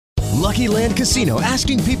Lucky Land Casino,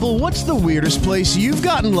 asking people, what's the weirdest place you've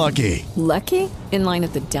gotten lucky? Lucky? In line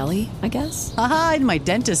at the deli, I guess? Aha, in my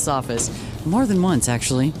dentist's office. More than once,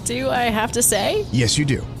 actually. Do I have to say? Yes, you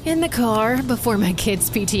do. In the car before my kids'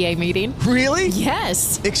 PTA meeting. Really?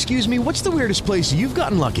 Yes. Excuse me, what's the weirdest place you've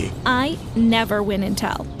gotten lucky? I never win and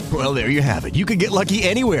tell. Well, there you have it. You can get lucky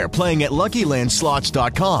anywhere, playing at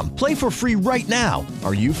LuckyLandSlots.com. Play for free right now.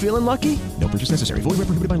 Are you feeling lucky? No purchase necessary. Void where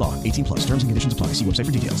prohibited by law. 18 plus. Terms and conditions apply. See website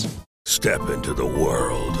for details. Step into the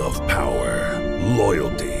world of power,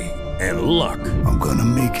 loyalty, and luck. I'm gonna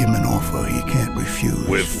make him an offer he can't refuse.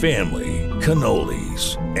 With family,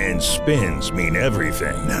 cannolis, and spins mean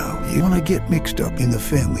everything. Now, you wanna get mixed up in the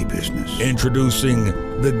family business. Introducing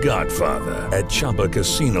The Godfather at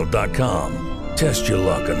ChumbaCasino.com. Test your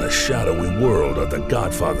luck in the shadowy world of The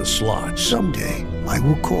Godfather slot. Someday, I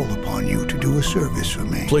will call upon you to do a service for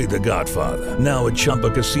me. Play The Godfather, now at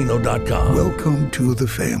ChumbaCasino.com. Welcome to the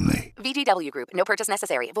family. VGW Group. No purchase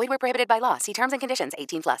necessary. Void where prohibited by law. See terms and conditions.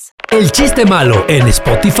 18 plus. El Chiste Malo en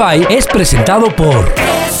Spotify es presentado por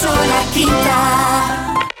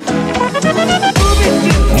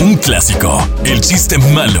Un clásico. El Chiste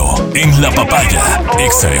Malo en la Papaya.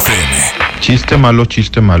 Exa FM. Chiste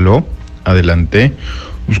malo. Adelante.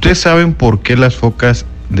 ¿Ustedes saben por qué las focas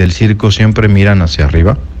del circo siempre miran hacia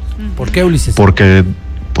arriba? ¿Por qué, Ulises? Porque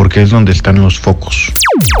es donde están los focos.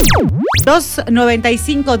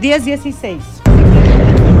 295-1016.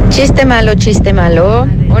 Chiste malo.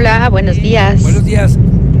 Hola, buenos días. Buenos días.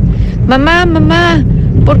 Mamá,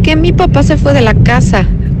 ¿por qué mi papá se fue de la casa?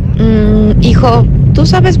 Hijo, ¿tú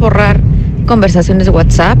sabes borrar conversaciones de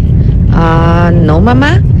WhatsApp? No,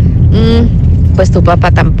 mamá. Pues tu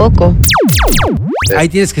papá tampoco. Ahí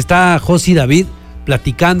tienes que estar Jos y David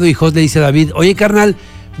platicando y Jos le dice a David, oye carnal,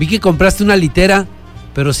 vi que compraste una litera,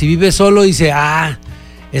 pero si vives solo, dice,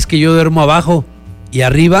 es que yo duermo abajo y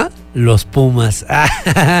arriba los Pumas.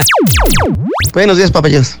 Buenos días,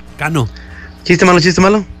 papayos. Cano. Chiste malo.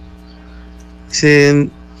 Dice,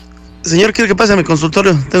 señor, quiero que pase a mi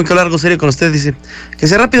consultorio. Tengo que hablar algo serio con usted. Dice, que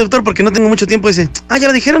sea rápido, doctor, porque no tengo mucho tiempo. Dice, ya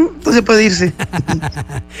lo dijeron, entonces puede irse.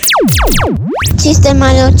 Chiste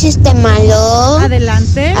malo.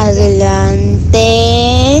 Adelante.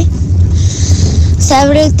 Se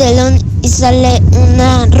abre el telón y sale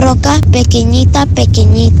una roca pequeñita.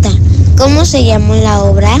 ¿Cómo se llamó la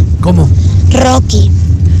obra? ¿Cómo? Rocky.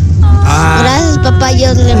 Gracias,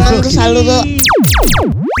 papayos. Le mando un saludo.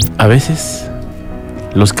 A veces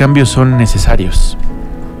los cambios son necesarios.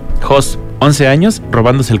 Jos, 11 años,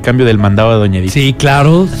 robándose el cambio del mandado de Doña Edith. Sí,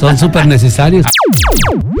 claro, son súper necesarios.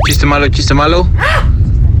 Chiste malo.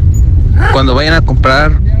 Cuando vayan a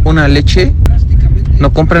comprar una leche,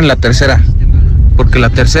 no compren la tercera, porque la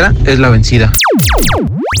tercera es la vencida.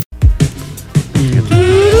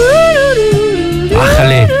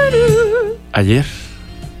 Bájale. Ayer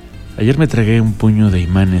me tragué un puño de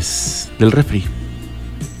imanes del refri.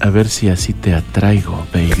 A ver si así te atraigo,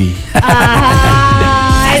 baby.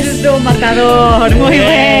 Ese es un matador. Muy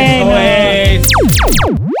bueno.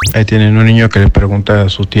 Ahí tienen un niño que le pregunta a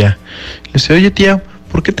su tía. Le dice, oye tía,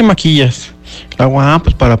 ¿por qué te maquillas? La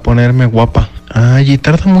pues para ponerme guapa. ¿Y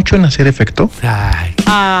tarda mucho en hacer efecto?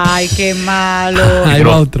 Ay, qué malo. Ahí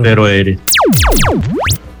va otro. Pero eres.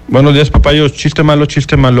 Buenos días, papayos. Chiste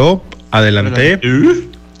malo. Adelante.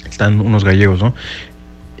 Están unos gallegos, ¿no?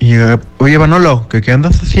 Y, oye, Manolo, ¿qué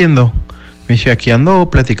andas haciendo? Me dice, aquí ando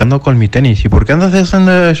platicando con mi tenis. ¿Y por qué andas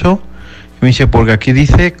haciendo eso? Me dice, porque aquí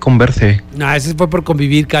dice Converse. Ese fue por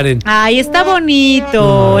convivir, Karen. Ay, está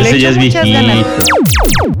bonito. Le ese ya echo es muchas viejito. ganas.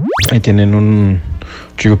 Ahí tienen un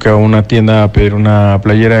chico que va a una tienda a pedir una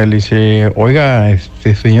playera. Le dice, oiga,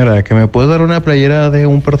 señora, ¿que me puedes dar una playera de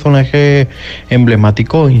un personaje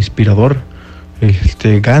emblemático, inspirador?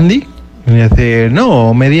 Gandhi. Y le dice,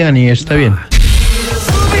 no, Mediani, está bien.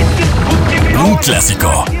 Un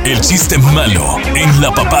clásico. El Chiste Malo en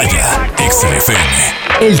la Papaya. Exa FM.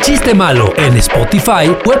 El Chiste Malo en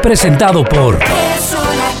Spotify fue presentado por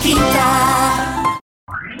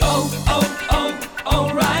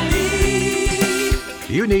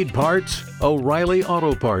You need parts? O'Reilly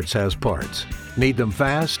Auto Parts has parts. Need them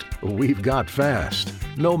fast? We've got fast.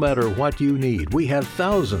 No matter what you need, we have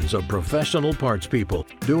thousands of professional parts people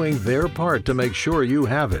doing their part to make sure you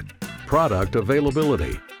have it. Product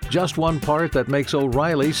availability. Just one part that makes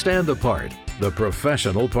O'Reilly stand apart. The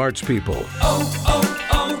professional parts people.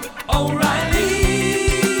 O'Reilly.